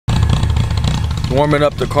warming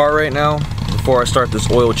up the car right now before I start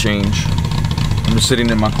this oil change. I'm just sitting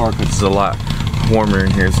in my car because it's a lot warmer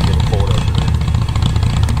in here. It's getting cold up.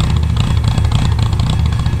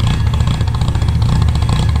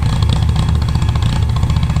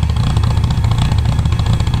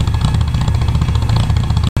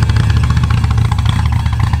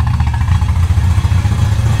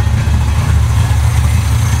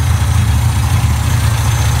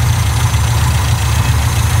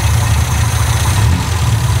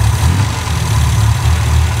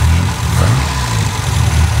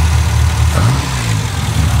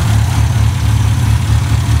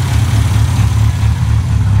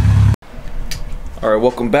 Alright,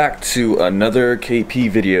 welcome back to another KP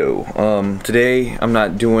video. Today I'm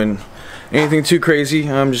not doing anything too crazy.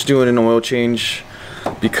 I'm just doing an oil change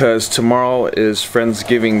because tomorrow is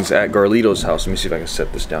Friendsgivings at Garlito's house. Let me see if I can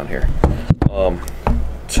set this down here.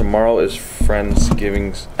 Tomorrow is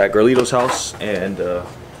Friendsgivings at Garlito's house, and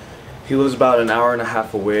he lives about an hour and a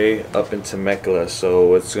half away up in Temecula,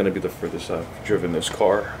 so it's going to be the furthest I've driven this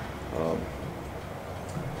car.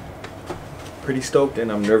 Pretty stoked,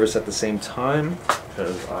 and I'm nervous at the same time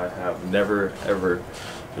because I have never ever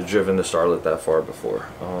driven the Starlet that far before.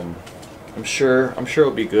 I'm sure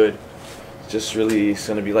it'll be good. It's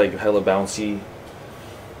gonna be like hella bouncy,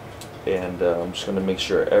 and I'm just gonna make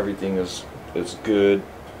sure everything is good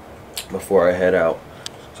before I head out.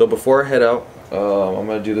 So before I head out, I'm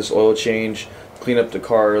gonna do this oil change, clean up the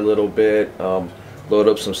car a little bit, load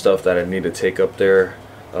up some stuff that I need to take up there.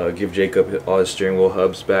 Give Jacob all his steering wheel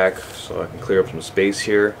hubs back so I can clear up some space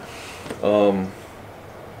here. I'm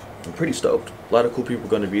pretty stoked. A lot of cool people are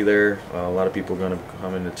going to be there. A lot of people are going to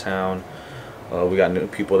come into town. We got new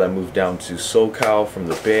people that moved down to SoCal from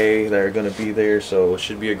the Bay that are going to be there, so it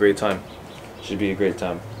should be a great time. Should be a great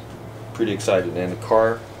time. Pretty excited, and the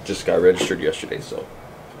car just got registered yesterday, so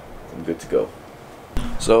I'm good to go.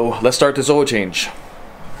 So let's start this oil change.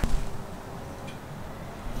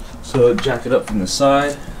 So jack it up from the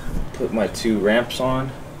side, put my two ramps on.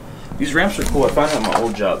 These ramps are cool. I found them at my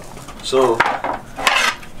old job. So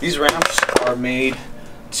these ramps are made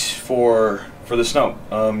for the snow.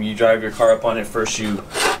 You drive your car up on it first. You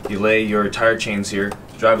lay your tire chains here,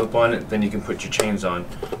 drive up on it, then you can put your chains on.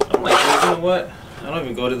 I'm like, you know what? I don't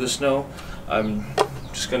even go to the snow. I'm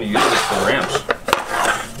just gonna use this for ramps.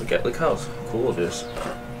 Look how cool it is.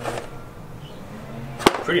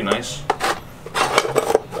 Pretty nice.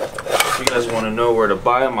 If you guys want to know where to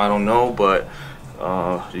buy them, I don't know, but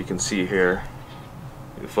you can see here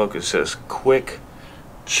the focus says quick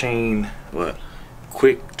changer.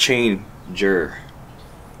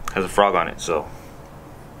 Has a frog on it, so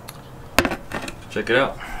check it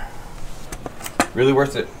out. Really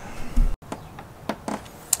worth it.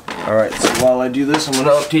 Alright, so while I do this, I'm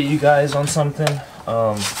gonna update you guys on something.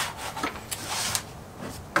 I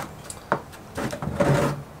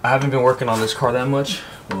haven't been working on this car that much.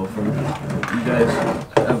 Well, for you guys,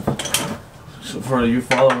 so for you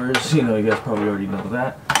followers, you guys probably already know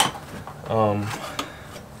that.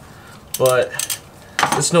 But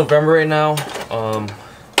it's November right now,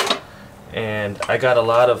 and I got a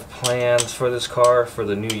lot of plans for this car for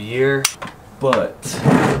the new year, but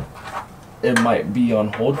it might be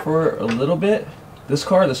on hold for a little bit. This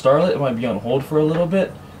car, the Starlet, it might be on hold for a little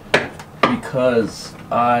bit because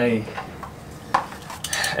I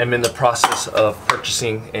am in the process of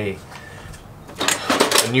purchasing a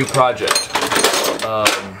new project,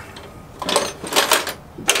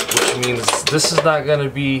 which means this is not going to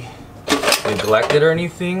be neglected or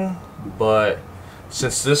anything, but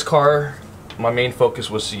since this car, my main focus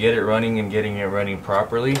was to get it running and getting it running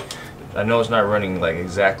properly. I know it's not running like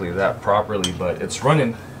exactly that properly, but it's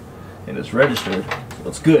running and it's registered, so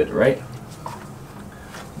it's good, right?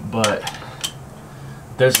 But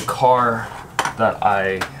there's a car that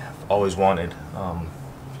I always wanted.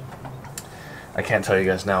 I can't tell you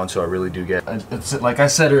guys now until I really do get it. It's like I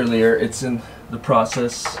said earlier, it's in the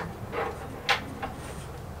process,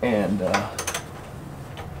 and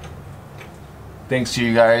thanks to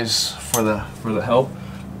you guys for the help,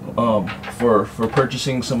 for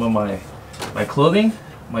purchasing some of my clothing,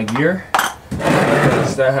 my gear,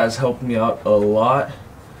 because that has helped me out a lot.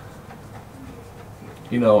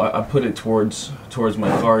 I put it towards my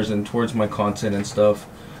cars and towards my content and stuff.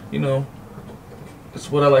 It's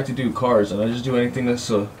what I like to do, cars, and I just do anything to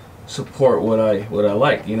support what I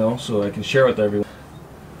like, so I can share with everyone.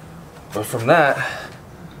 But from that,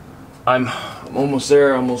 I'm almost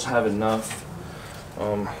there. I almost have enough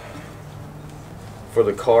for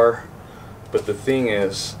the car. But the thing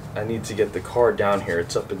is, I need to get the car down here.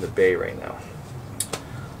 It's up in the bay right now.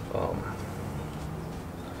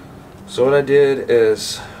 So what I did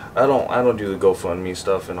is I don't do the GoFundMe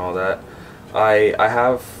stuff and all that. I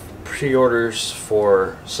have pre-orders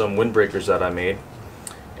for some windbreakers that I made,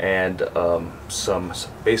 and some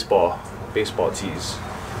baseball tees,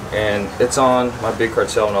 and it's on my Big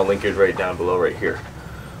Cartel, and I'll link it right down below right here.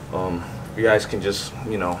 You guys can just,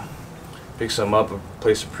 you know, pick some up,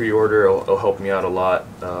 place a pre-order. It'll help me out a lot,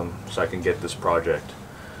 so I can get this project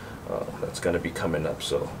that's gonna be coming up.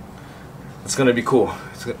 So it's gonna be cool.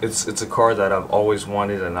 It's a car that I've always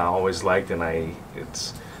wanted and I always liked, and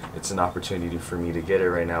it's an opportunity for me to get it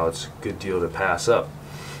right now. It's a good deal to pass up,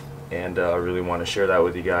 and I really want to share that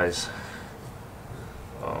with you guys.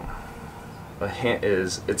 A hint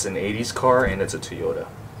is it's an 80s car and it's a Toyota.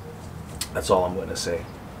 That's all I'm gonna say.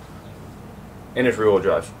 And it's rear-wheel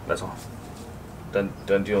drive. That's all. Done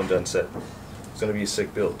deal and done said. It's gonna be a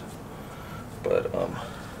sick build. But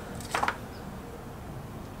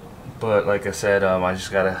like I said, I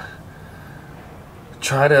just gotta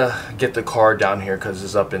try to get the car down here because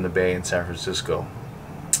it's up in the bay in San Francisco,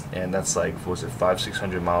 and that's like, was it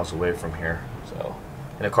 500-600 miles away from here. So,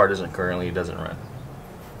 and the car doesn't run.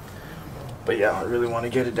 But yeah, I really want to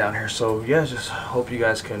get it down here. So yeah, just hope you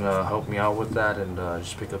guys can help me out with that, and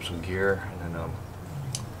just pick up some gear, and then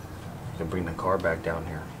can bring the car back down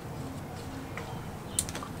here.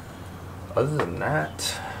 Other than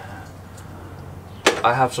that,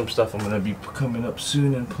 I have some stuff I'm going to be coming up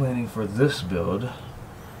soon and planning for this build,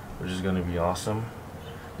 which is going to be awesome.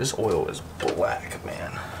 This oil is black,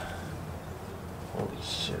 man. Holy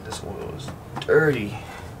shit, this oil is dirty.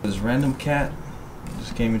 This random cat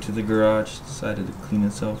just came into the garage, decided to clean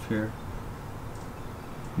itself here.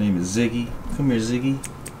 Name is Ziggy. Come here, Ziggy.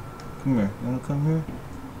 Come here. You want to come here?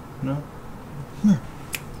 No? Come here.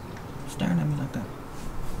 Staring at me like that.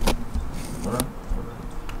 What up?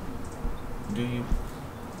 Do you?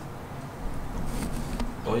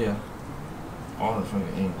 Oh yeah. All the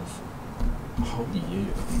fucking angles. Oh yeah.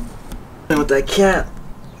 And with that cat,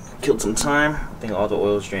 killed some time. I think all the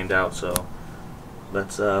oil's drained out, so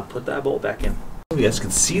let's put that bolt back in. You guys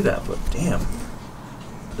can see that, but damn,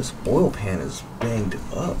 this oil pan is banged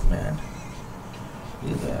up, man.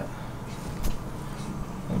 Look at that.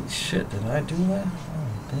 Holy shit, did I do that? I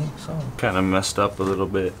don't think so. Kind of messed up a little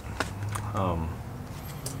bit.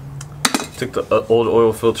 Took the old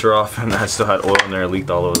oil filter off, and I still had oil in there. It leaked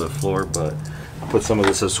all over the floor, but I put some of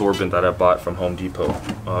this absorbent that I bought from Home Depot.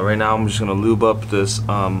 Right now I'm just gonna lube up this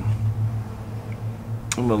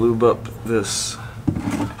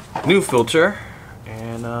new filter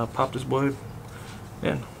and pop this boy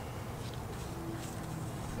in.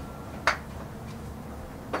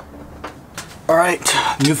 Alright,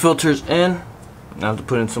 new filter's in. Now I have to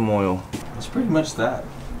put in some oil. That's pretty much that.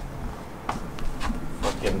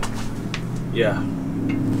 Fucking yeah,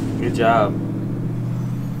 good job.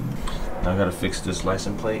 Now I gotta fix this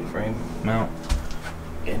license plate frame mount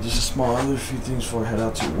and just a small other few things before I head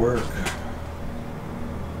out to work.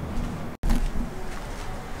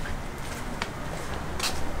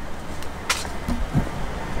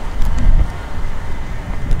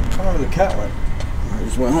 I don't know where the cat went. I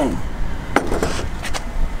just went home.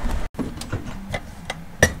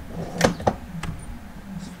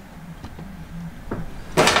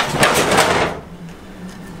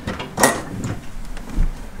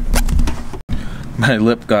 My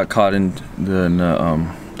lip got caught in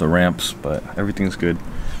the ramps, but everything's good.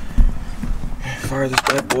 Fire this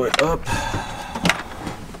bad boy up.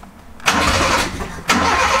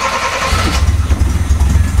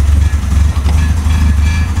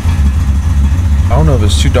 I don't know if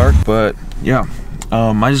it's too dark, but yeah.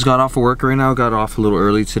 I just got off of work right now. Got off a little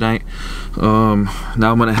early tonight. Now I'm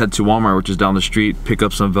gonna head to Walmart, which is down the street, pick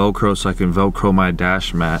up some Velcro so I can Velcro my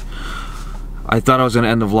dash mat. I thought I was gonna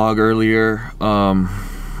end the vlog early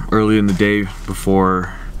in the day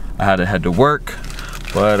before I had to head to work,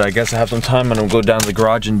 but I guess I have some time. I'm gonna go down to the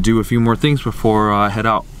garage and do a few more things before I head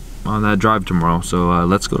out on that drive tomorrow. So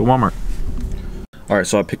let's go to Walmart. All right,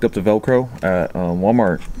 so I picked up the Velcro at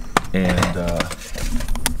Walmart, and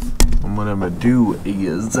what I'm gonna do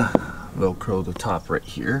is Velcro the top right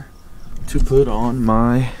here to put on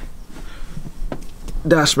my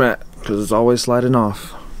dash mat because it's always sliding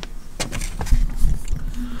off.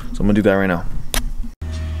 So I'm gonna do that right now.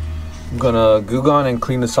 I'm gonna Goo Gone and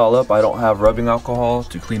clean this all up. I don't have rubbing alcohol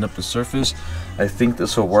to clean up the surface. I think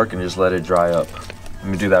this will work, and just let it dry up. Let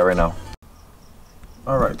me do that right now.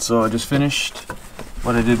 Alright, so I just finished.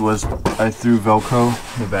 What I did was I threw Velcro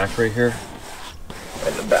in the back right here.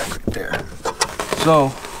 Right in the back right there.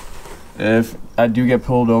 So if I do get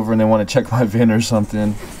pulled over and they want to check my VIN or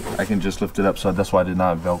something, I can just lift it up. So that's why I did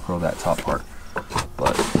not Velcro that top part.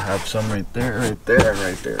 But I have some right there,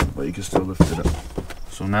 but you can still lift it up.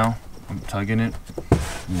 So now I'm tugging it.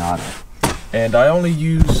 Nada. And I only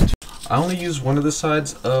used one of the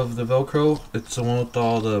sides of the Velcro. It's the one with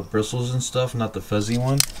all the bristles and stuff, not the fuzzy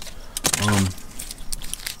one.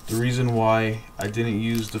 The reason why I didn't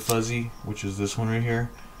use the fuzzy, which is this one right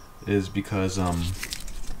here, is because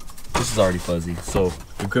this is already fuzzy, so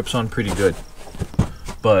it grips on pretty good.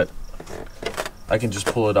 But I can just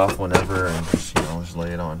pull it off whenever and just, you know, just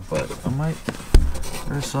lay it on. But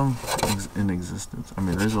there's some in existence. I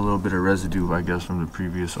mean, there's a little bit of residue, I guess, from the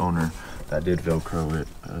previous owner that did Velcro it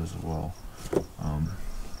as well.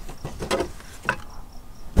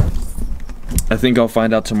 I think I'll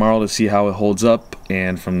find out tomorrow to see how it holds up,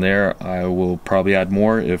 and from there I will probably add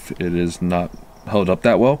more if it is not held up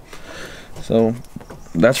that well. So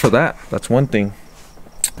that's for that. That's one thing.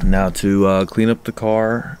 Now to clean up the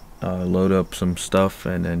car, load up some stuff,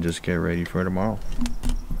 and then just get ready for tomorrow.